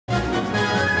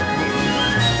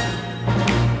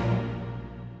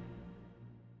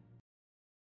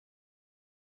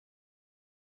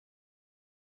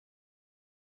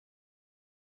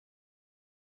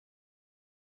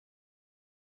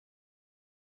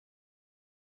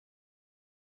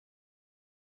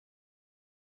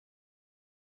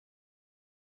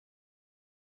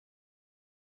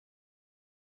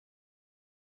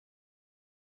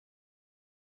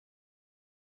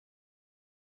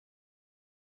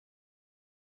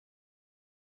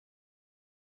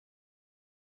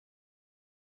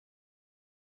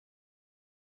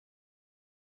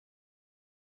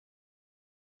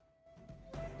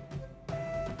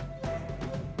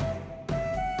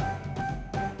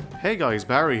Hey guys,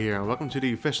 Barry here, and welcome to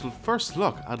the official first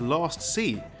look at Lost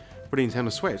Sea for the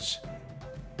Nintendo Switch.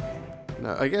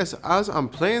 Now, I guess as I'm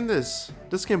playing this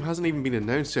game hasn't even been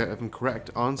announced yet, if I'm correct,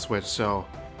 on Switch, so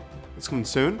it's coming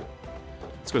soon.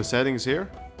 Let's go to settings here.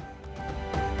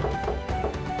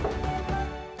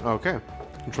 Okay,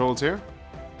 controls here.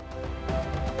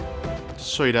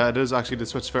 Just show you that it is actually the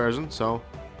Switch version, so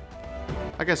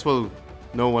I guess we'll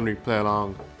know when we play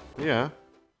along. Yeah.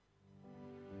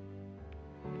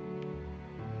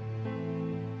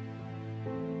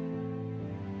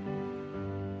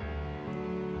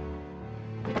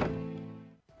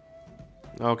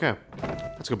 Okay,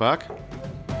 let's go back.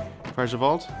 Treasure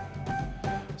Vault.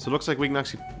 So it looks like we can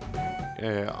actually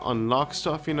unlock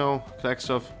stuff, you know, collect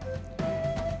stuff.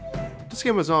 This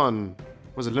game was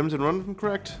it limited run if I'm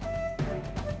correct?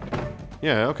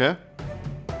 Yeah, okay.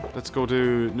 Let's go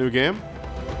to new game.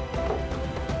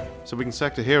 So we can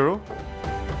select a hero.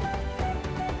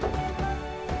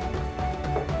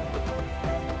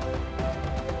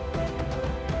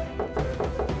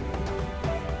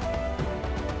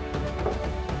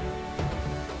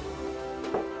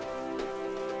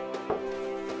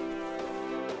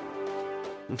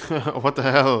 What the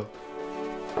hell?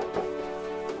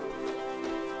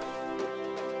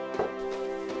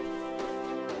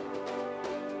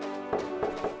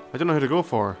 I don't know who to go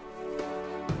for.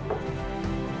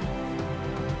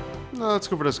 No, let's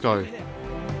go for this guy.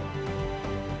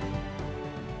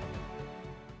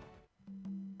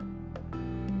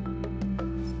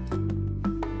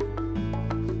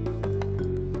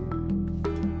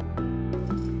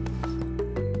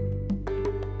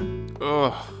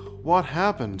 Ugh. What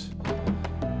happened?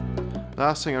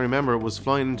 Last thing I remember was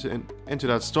flying into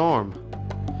that storm.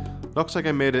 Looks like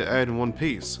I made it out in one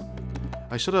piece.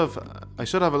 I should have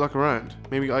a look around.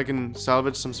 Maybe I can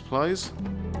salvage some supplies?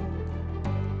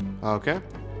 Okay.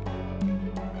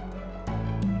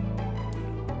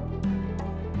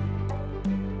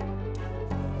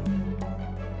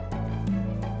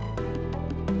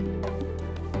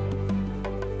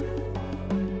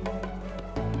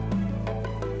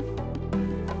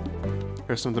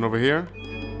 There's something over here.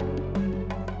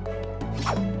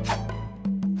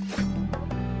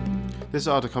 This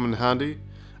ought to come in handy.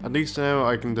 At least now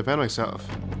I can defend myself.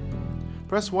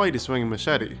 Press Y to swing a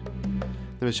machete.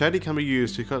 The machete can be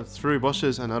used to cut through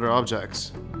bushes and other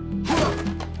objects.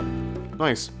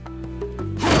 Nice.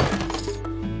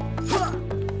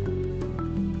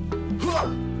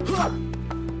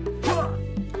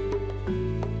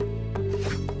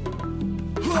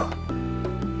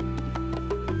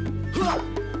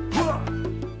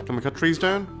 Can we cut trees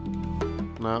down?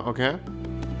 No, okay.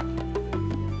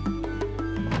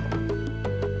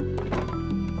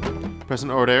 Press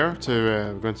an R there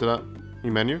to go into that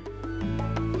new menu.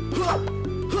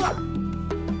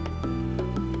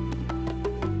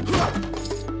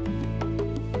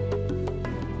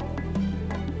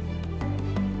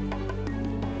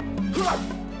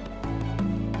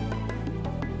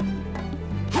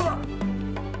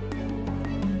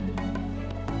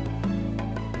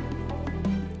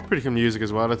 Pretty cool music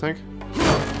as well, I think.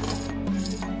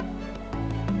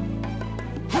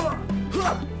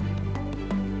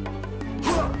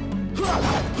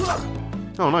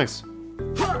 Oh, nice.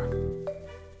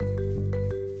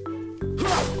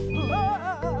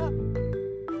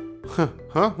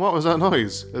 Huh? What was that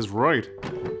noise? It's right.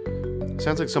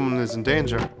 Sounds like someone is in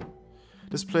danger.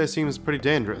 This place seems pretty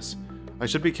dangerous. I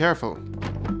should be careful.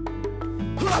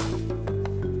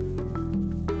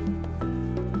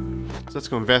 So let's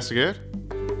go investigate.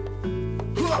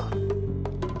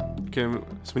 Okay,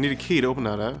 so we need a key to open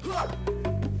that out.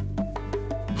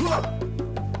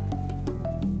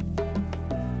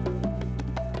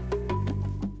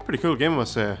 Pretty cool game, I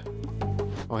must say.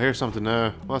 Oh, here's something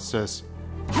now. What's this?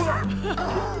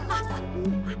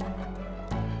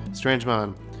 Strange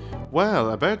man.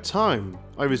 Well, about time.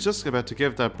 I was just about to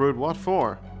give that brood what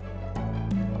for.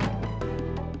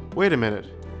 Wait a minute.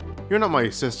 You're not my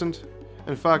assistant.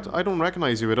 In fact, I don't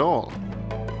recognize you at all.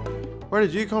 Where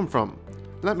did you come from?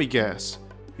 Let me guess.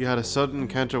 You had a sudden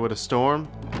encounter with a storm?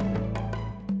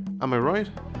 Am I right?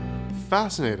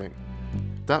 Fascinating.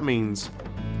 That means...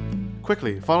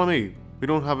 Quickly, follow me. We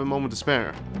don't have a moment to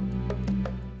spare.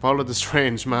 Follow the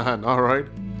strange man, alright?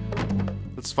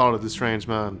 Let's follow the strange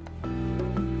man.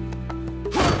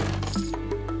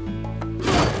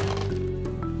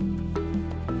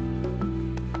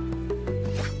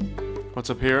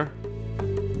 What's up here?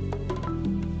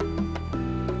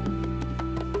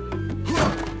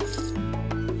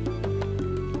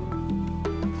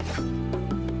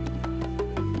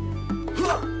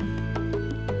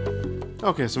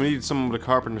 Okay, so we need someone with a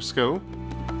carpenter's skill.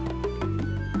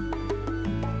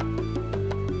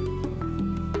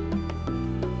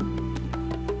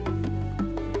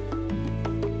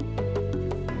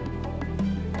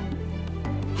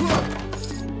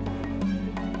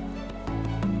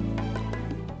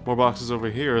 More boxes over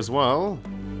here as well.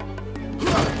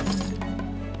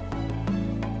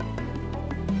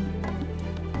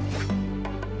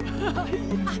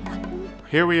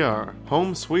 Here we are,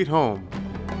 home sweet home.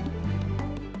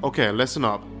 Okay, listen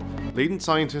up. Leading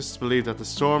scientists believe that the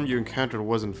storm you encountered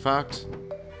was in fact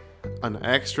an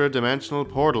extra-dimensional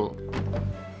portal,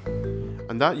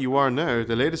 and that you are now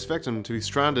the latest victim to be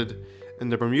stranded in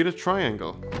the Bermuda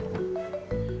Triangle.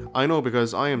 I know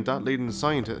because I am that leading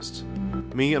scientist.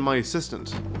 Me and my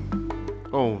assistant.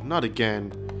 Oh, not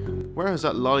again. Where has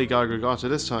that lollygagger got to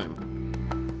this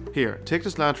time? Here, take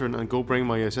this lantern and go bring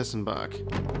my assistant back.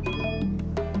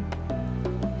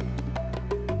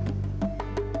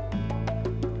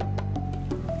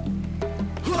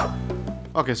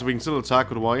 Okay, so we can still attack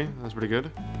with Y. That's pretty good.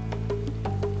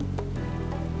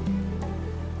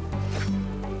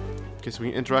 Okay, so we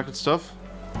can interact with stuff.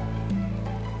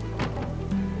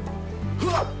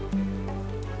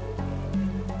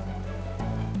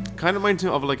 Kind of reminds me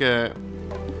of like a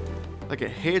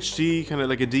HD, kind of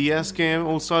like a DS game,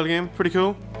 old style game. Pretty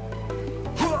cool.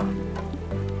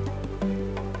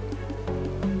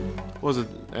 What was it?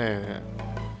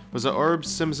 Was it Herbs,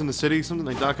 Sims in the City? Something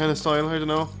like that kind of style, I don't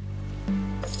know.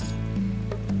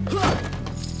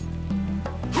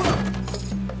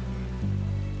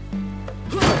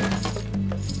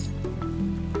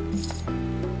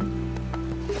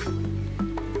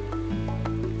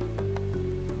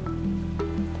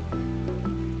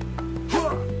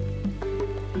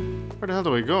 Where the hell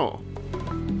do I go?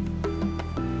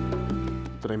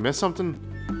 Did I miss something?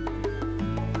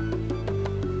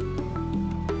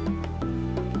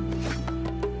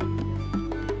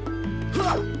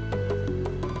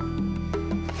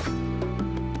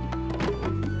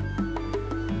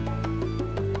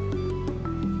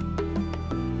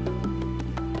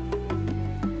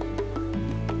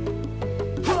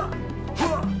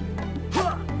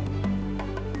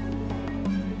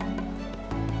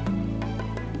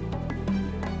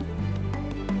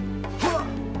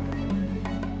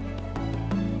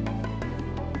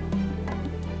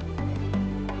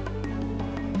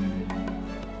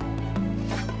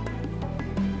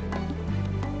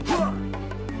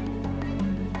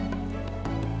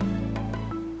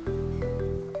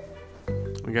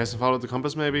 You guys can follow the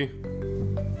compass, maybe?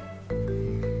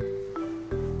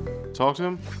 Talk to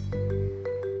him?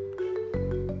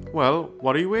 Well,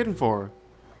 what are you waiting for?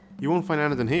 You won't find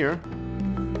anything here.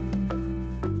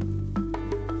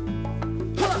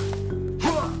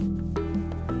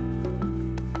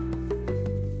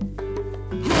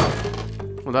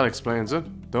 Well, that explains it.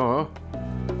 Duh.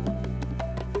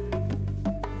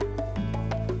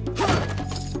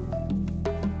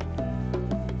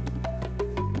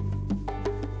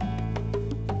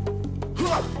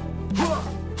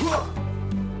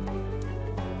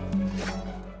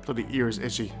 The ear is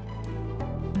itchy.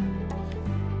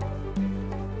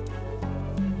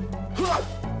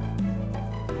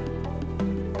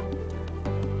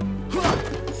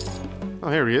 Oh,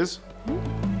 here he is.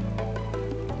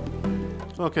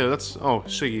 Okay, that's... Oh,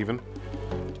 she even.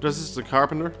 This is the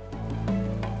carpenter.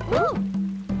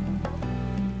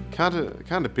 Can't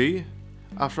it be?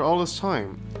 After all this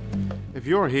time? If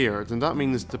you're here, then that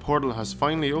means the portal has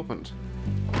finally opened.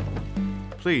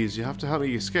 Please, you have to help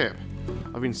me escape.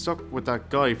 I've been stuck with that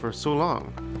guy for so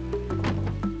long.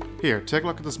 Here, take a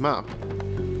look at this map.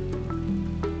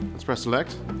 Let's press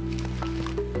select.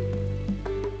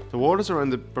 The waters around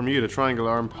the Bermuda Triangle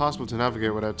are impossible to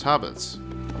navigate without tablets.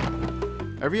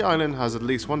 Every island has at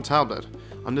least one tablet.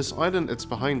 On this island, it's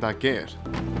behind that gate.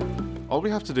 All we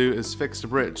have to do is fix the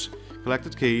bridge, collect the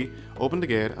key, open the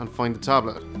gate, and find the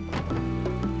tablet.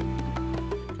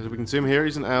 As we can zoom here,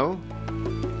 using L.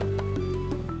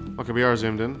 Okay, we are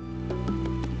zoomed in.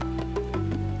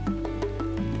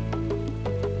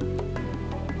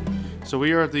 So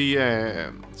we are at the,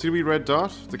 see the wee red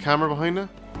dot? The camera behind it?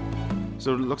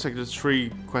 So it looks like there's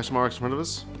 3 question marks in front of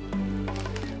us.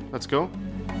 Let's go.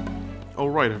 Oh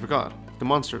right, I forgot. The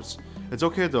monsters. It's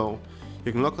okay though.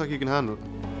 You can look like you can handle it.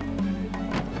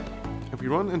 If we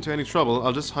run into any trouble,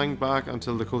 I'll just hang back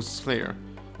until the coast is clear.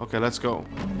 Okay, let's go.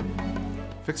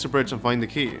 Fix the bridge and find the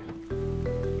key.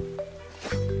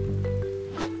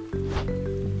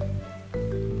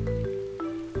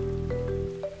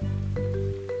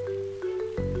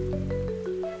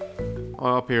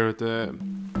 Up here at the...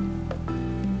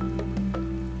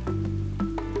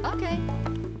 Okay.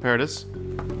 There it is.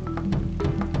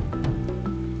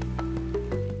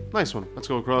 Nice one. Let's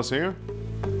go across here.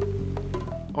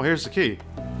 Oh, here's the key.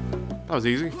 That was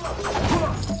easy.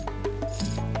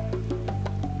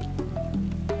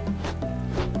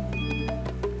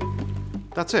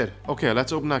 That's it. Okay,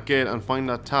 let's open that gate and find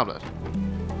that tablet.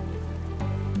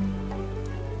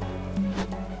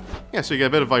 Yeah, so you get a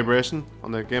bit of vibration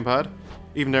on the gamepad,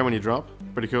 even there when you drop.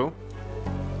 Pretty cool.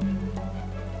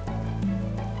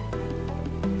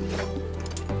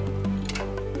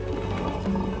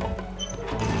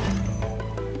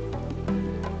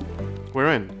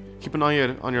 We're in. Keep an eye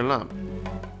out on your lamp.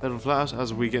 Let it flash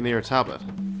as we get near a tablet.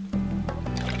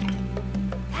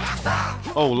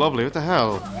 Oh, lovely. What the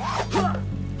hell?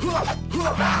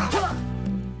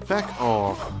 Feck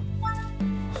off.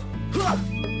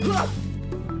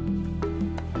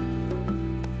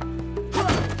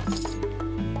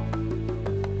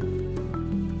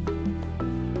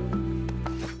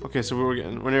 Okay, so we're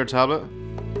near a tablet.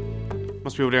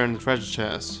 Must be over there in the treasure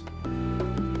chest.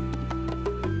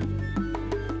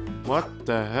 What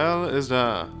the hell is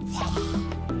that?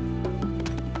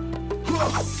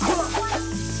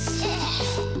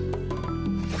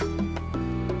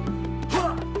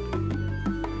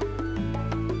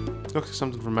 Looks like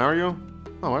something from Mario.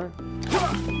 Oh, where?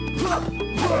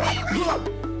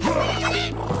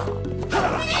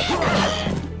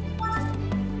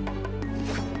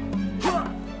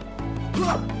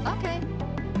 Okay.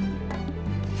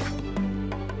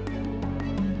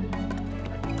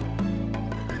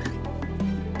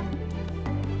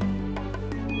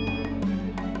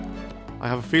 I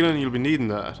have a feeling you'll be needing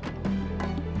that.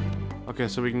 Okay,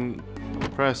 so we can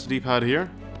press the D-pad here.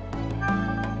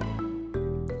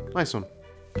 Nice one.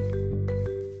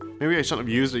 Maybe I shouldn't have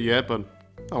used it yet, but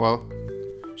oh well.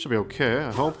 Should be okay,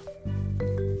 I hope.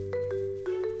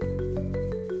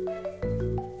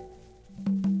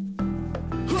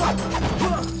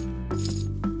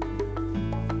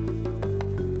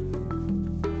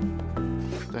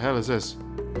 The hell is this?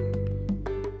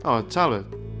 Oh, a tablet.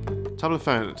 Tablet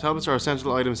found. Tablets are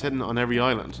essential items hidden on every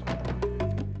island.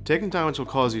 Taking damage will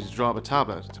cause you to drop a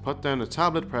tablet. To put down a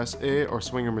tablet, press A or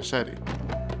swing your machete.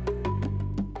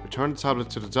 Return the tablet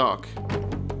to the dock.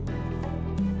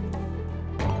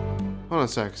 Hold on a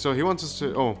sec. So he wants us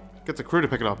to... Oh, get the crew to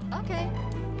pick it up. Okay.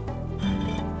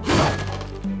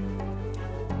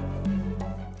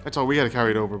 I thought we had to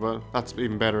carry it over, but that's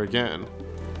even better again.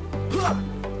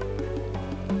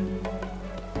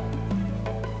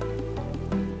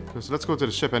 So let's go to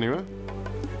the ship anyway.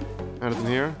 Anything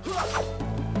here?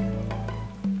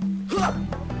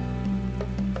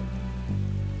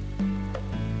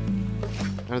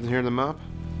 Anything here in the map?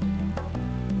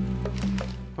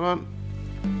 Come on.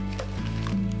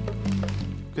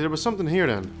 Okay, there was something here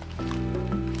then.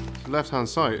 The left hand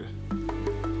side.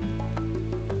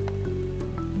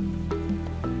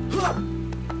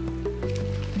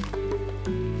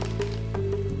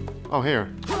 Oh, here.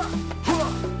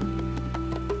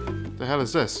 The hell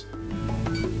is this?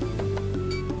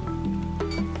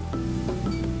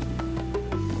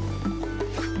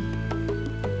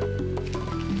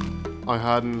 I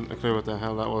hadn't a clue what the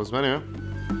hell that was, but anyway.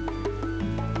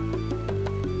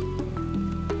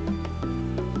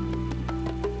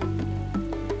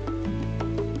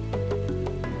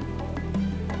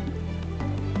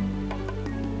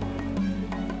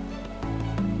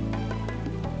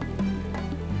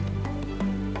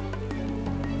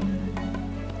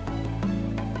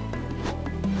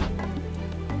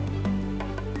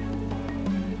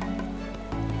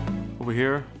 Over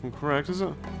here, if I'm correct, is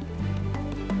it?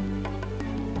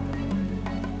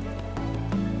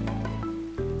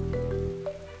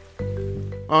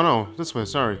 Oh no, this way,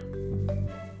 sorry.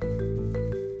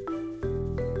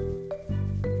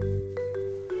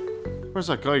 Where's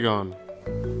that guy gone?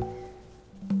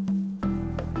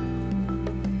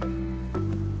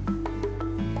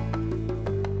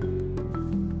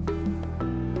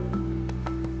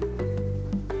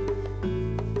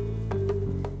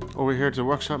 Over here to the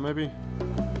workshop, maybe?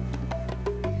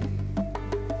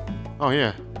 Oh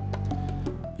yeah.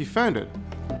 You found it.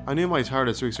 I knew my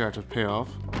TARDIS research would pay off.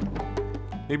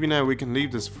 Maybe now we can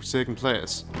leave this forsaken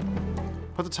place.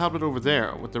 Put the tablet over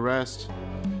there with the rest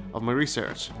of my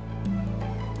research.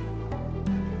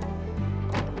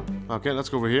 Okay, let's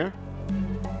go over here.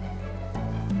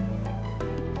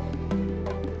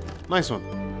 Nice one.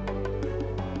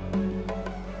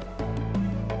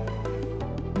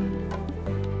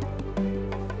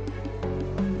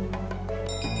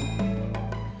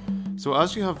 So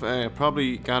as you have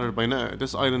probably gathered by now,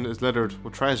 this island is littered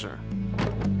with treasure.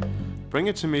 Bring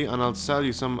it to me and I'll sell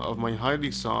you some of my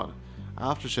highly sought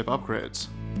aftership upgrades.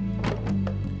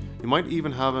 You might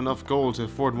even have enough gold to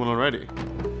afford one already.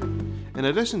 In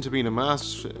addition to being a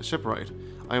master shipwright,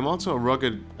 I am also a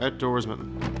rugged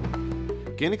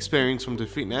outdoorsman. Gain experience from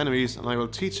defeating enemies and I will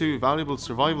teach you valuable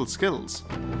survival skills.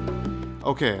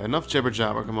 Okay, enough jibber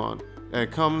jabber, come on.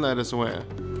 Come let us away.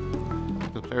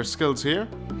 The player skills here.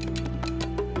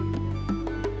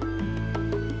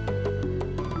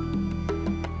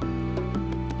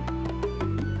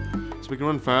 we can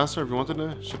run faster if we wanted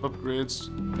to. Ship upgrades.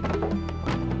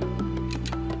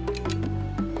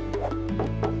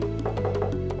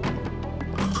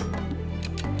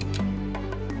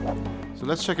 So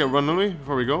let's check out runway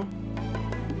before we go.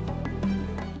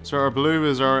 So our blue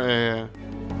is our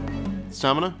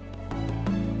stamina.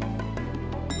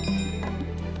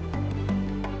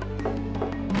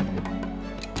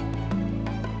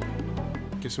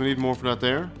 Guess we need more for that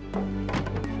there.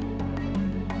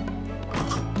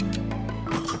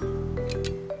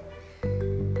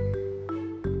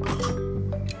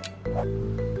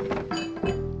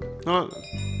 No,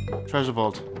 treasure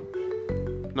vault.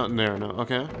 Not in there, no.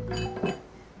 Okay.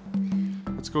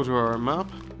 Let's go to our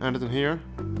map. Anything here?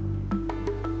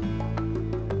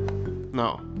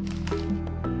 No.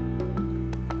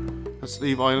 Let's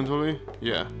leave island, will we?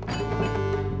 Yeah.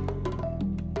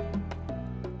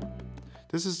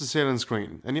 This is the sailing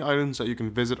screen. Any islands that you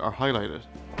can visit are highlighted.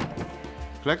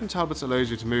 Collecting tablets allows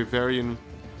you to move varying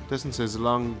distances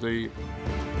along the...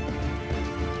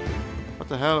 What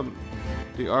the hell?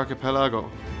 The archipelago.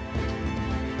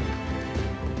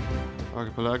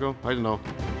 Archipelago? I don't know.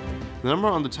 The number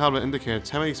on the tablet indicates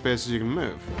how many spaces you can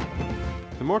move.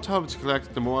 The more tablets you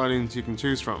collect, the more islands you can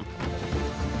choose from.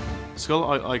 The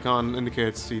skull icon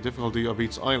indicates the difficulty of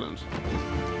each island.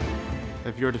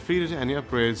 If you're defeated, any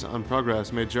upgrades and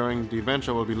progress made during the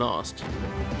adventure will be lost.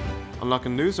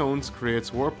 Unlocking new zones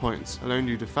creates warp points, allowing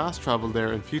you to fast travel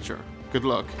there in future. Good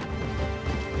luck.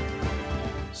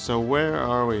 So where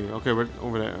are we? Okay, we're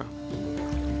over there.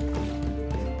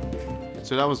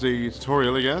 So that was the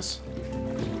tutorial, I guess.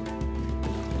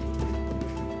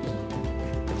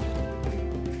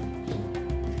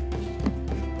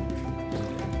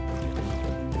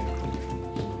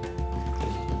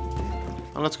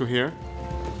 And let's go here.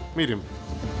 Medium.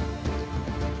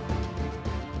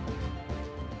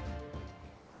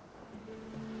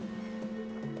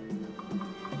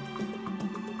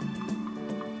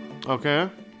 Okay,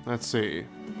 let's see.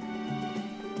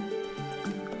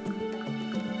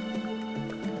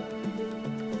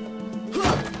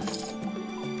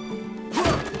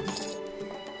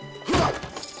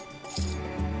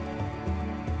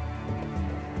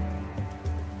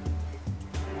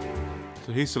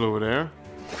 So he's still over there.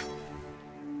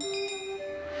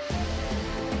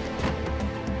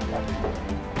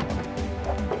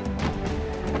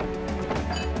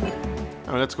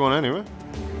 Oh, let's go on anyway.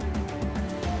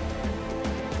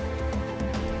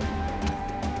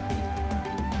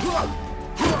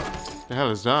 The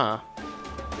hell is that?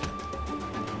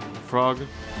 Frog.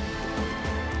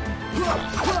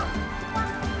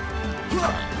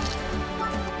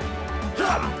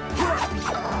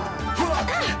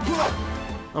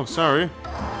 Oh, sorry.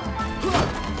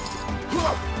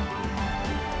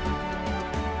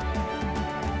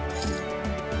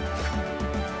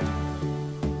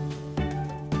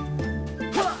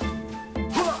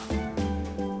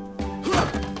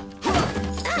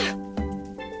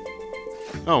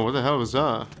 Oh, what the hell was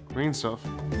that? Green stuff.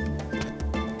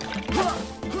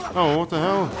 Oh, what the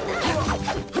hell?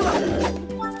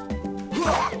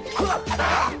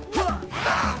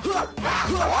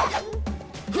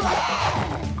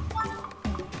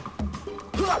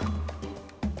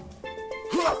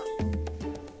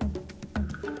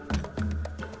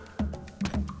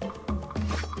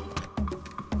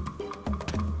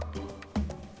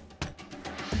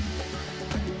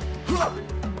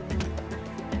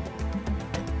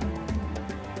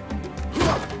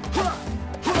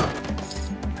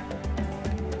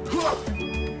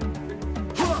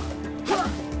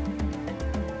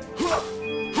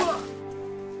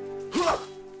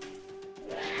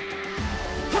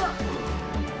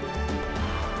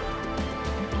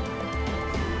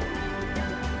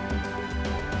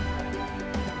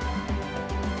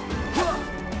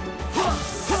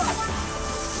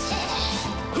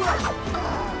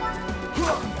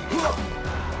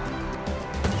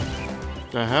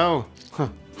 The hell? Huh.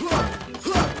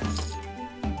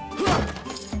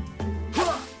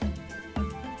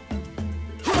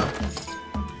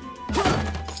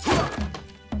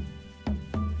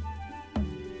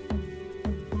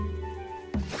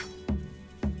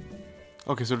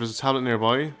 Okay, so there's a tablet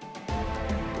nearby.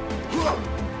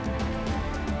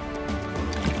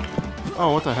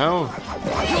 Oh, what the hell?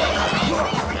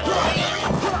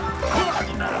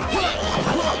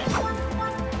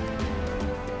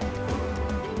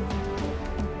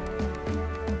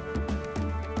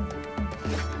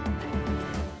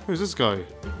 Who's this guy?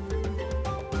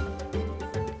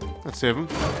 Let's save him.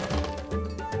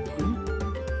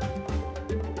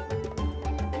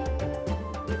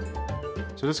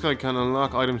 So this guy can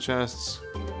unlock item chests,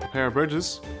 repair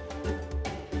bridges.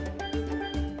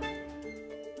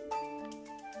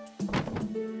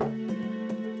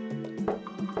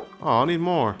 Oh, I need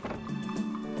more.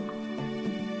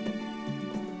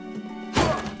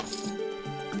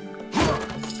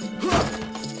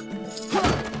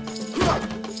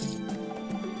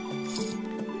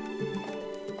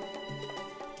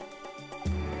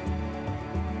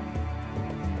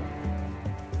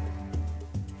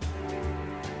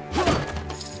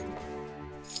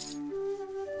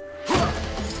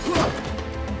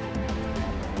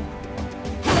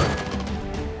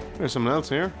 There's someone else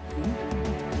here.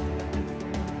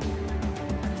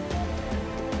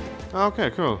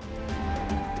 Okay, cool.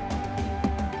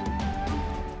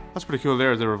 That's pretty cool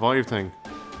there, the revive thing.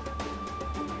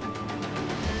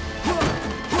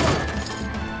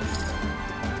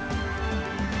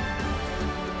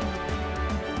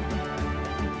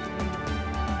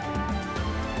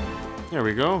 There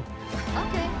we go.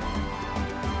 Okay.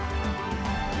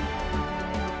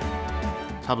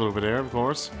 Tablet over there, of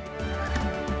course.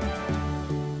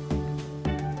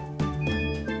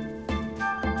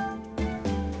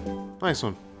 Nice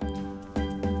one.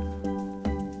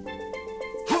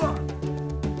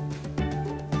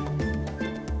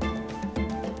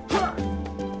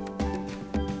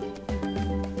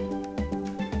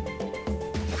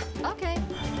 Okay.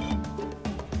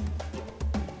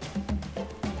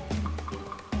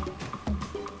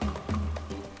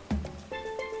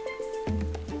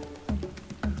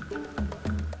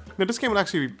 Now this game would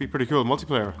actually be pretty cool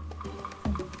multiplayer.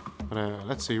 But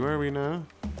let's see, where are we now?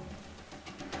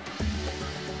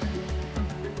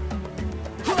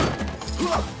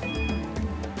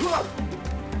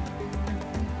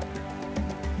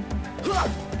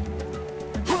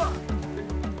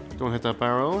 Don't hit that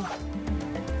barrel.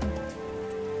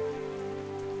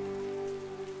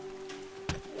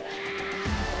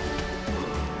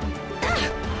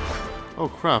 Oh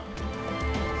crap.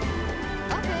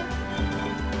 Okay.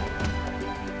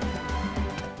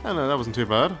 Oh no, that wasn't too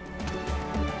bad.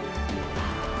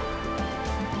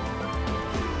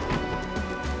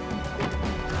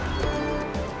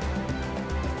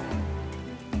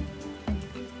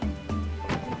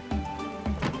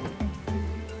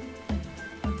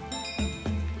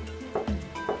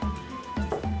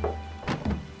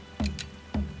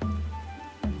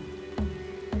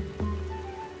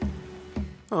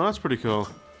 Oh, that's pretty cool.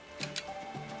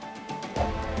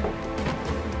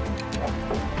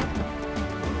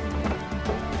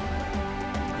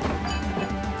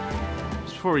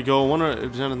 Just before we go, I wonder if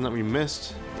there's anything that we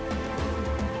missed.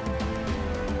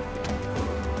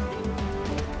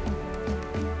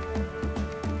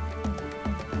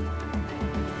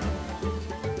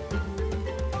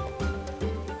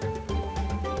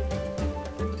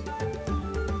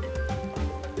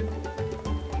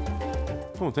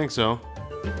 I don't think so.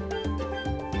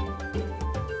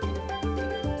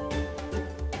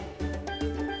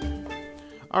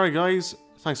 Alright guys,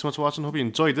 thanks so much for watching, hope you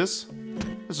enjoyed this.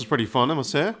 This was pretty fun, I must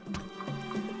say.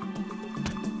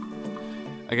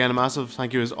 Again, a massive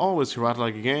thank you as always to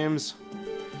Ratalaika Games.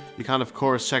 You can of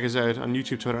course check us out on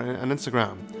YouTube, Twitter and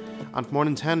Instagram. And for more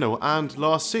Nintendo and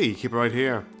Lost Sea, keep it right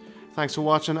here. Thanks for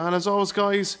watching, and as always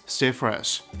guys, stay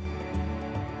fresh.